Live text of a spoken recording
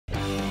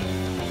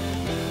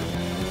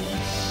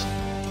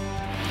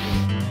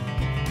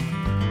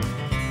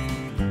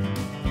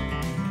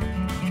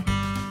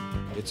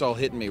It's all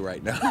hitting me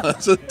right now.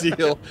 That's the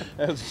deal.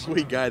 That's a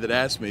sweet guy that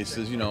asked me. He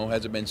says, you know,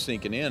 has it been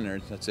sinking in? Or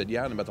I said,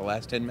 yeah, in about the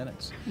last 10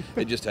 minutes.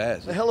 It just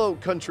has. Hello,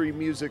 Country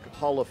Music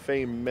Hall of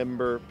Fame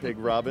member Pig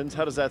Robbins.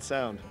 How does that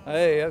sound?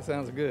 Hey, that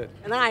sounds good.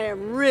 And I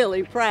am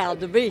really proud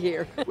to be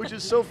here. Which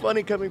is so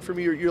funny coming from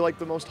you. You're like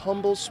the most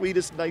humble,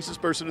 sweetest,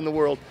 nicest person in the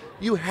world.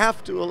 You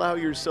have to allow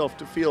yourself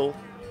to feel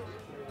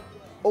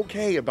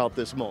okay about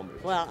this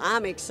moment. Well,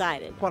 I'm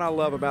excited. What I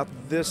love about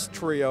this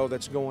trio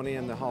that's going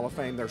in the Hall of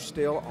Fame, they're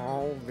still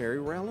all very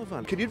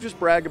relevant. Could you just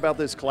brag about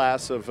this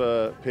class of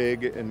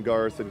Pig and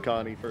Garth and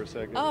Connie for a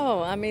second?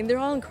 Oh, I mean, they're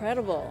all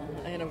incredible.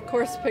 And of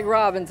course, Pig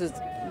Robbins is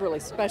really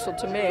special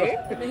to me.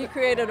 He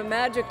created a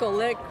magical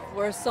lick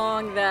for a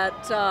song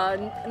that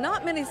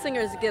not many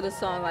singers get a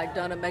song like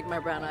Don't It Make My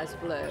Brown Eyes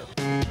Blue.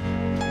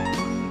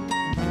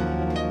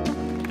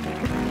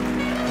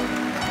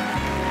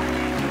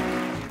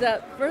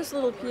 That first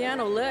little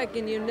piano lick,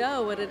 and you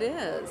know what it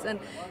is. And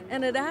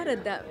it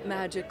added that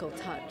magical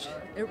touch.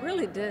 It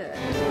really did.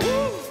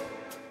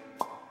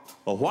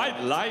 A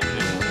white lightning.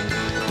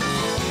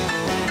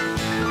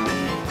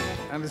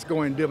 I'm just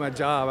going to do my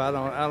job. I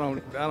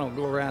don't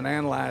go around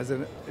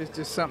analyzing it. It's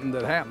just something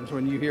that happens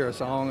when you hear a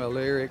song, a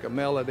lyric, a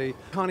melody.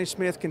 Connie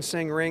Smith can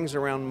sing rings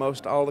around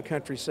most all the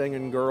country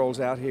singing girls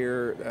out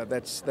here.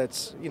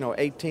 That's you know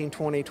 18,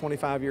 20,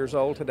 25 years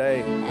old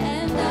today. And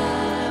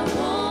I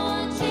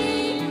want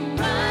you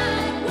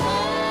right where I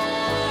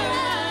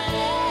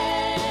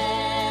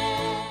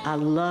am. I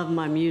love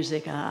my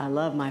music. I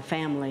love my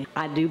family.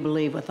 I do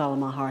believe with all of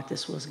my heart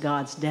this was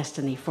God's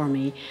destiny for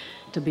me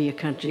to be a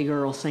country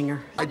girl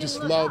singer. I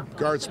just love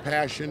Garth's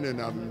passion, and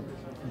I'm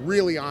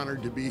really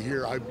honored to be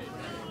here.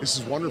 This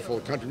is wonderful,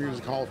 Country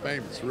Music Hall of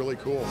Fame. It's really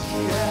cool.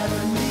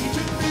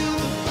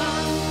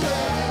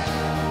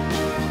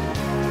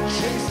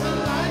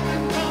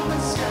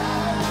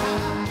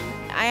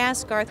 I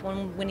asked Garth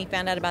when he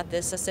found out about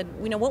this, I said,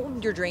 you know, what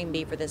would your dream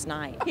be for this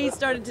night? He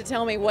started to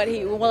tell me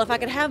well, if I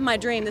could have my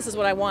dream, this is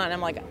what I want. And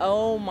I'm like,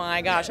 oh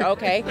my gosh,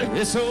 okay.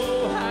 This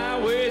old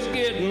highway's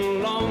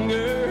getting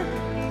longer.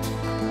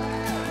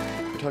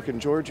 You're talking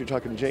George, you're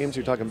talking James,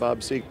 you're talking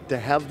Bob Seek. To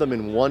have them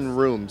in one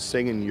room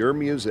singing your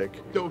music.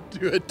 Don't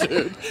do it,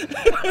 dude.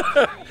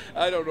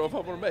 I don't know if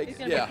I'm going to make it. He's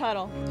going to be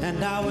Puddle.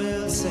 And I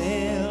will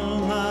sail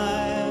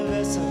my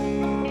vessel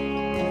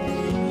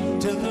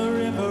till the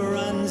river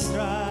runs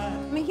dry.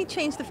 I mean, he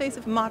changed the face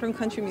of modern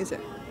country music.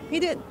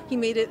 He did. He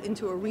made it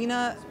into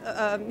arena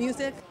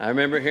music. I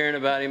remember hearing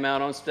about him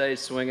out on stage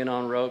swinging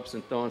on ropes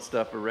and throwing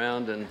stuff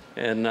around and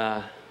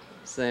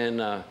saying,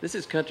 this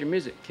is country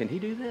music. Can he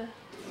do that?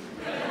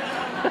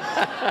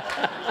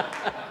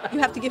 You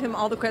have to give him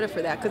all the credit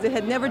for that because it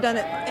had never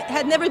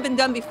been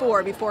done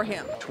before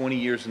him. 20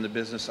 years in the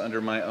business under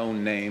my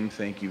own name.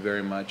 Thank you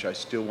very much. I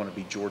still want to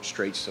be George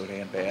Strait so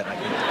damn bad. I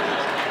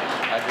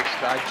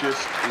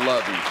just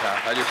love you,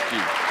 Ty. I just do.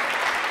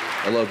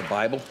 I love the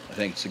Bible. I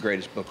think it's the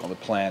greatest book on the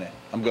planet.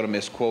 I'm going to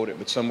misquote it,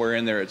 but somewhere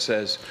in there it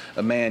says,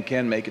 a man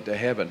can make it to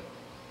heaven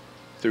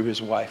through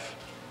his wife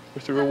or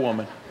through a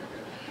woman.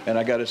 And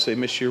I got to say,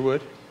 Miss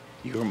Sherwood,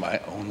 you are my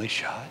only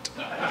shot.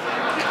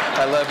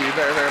 I love you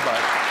very, very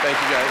much. Thank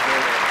you guys very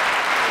much.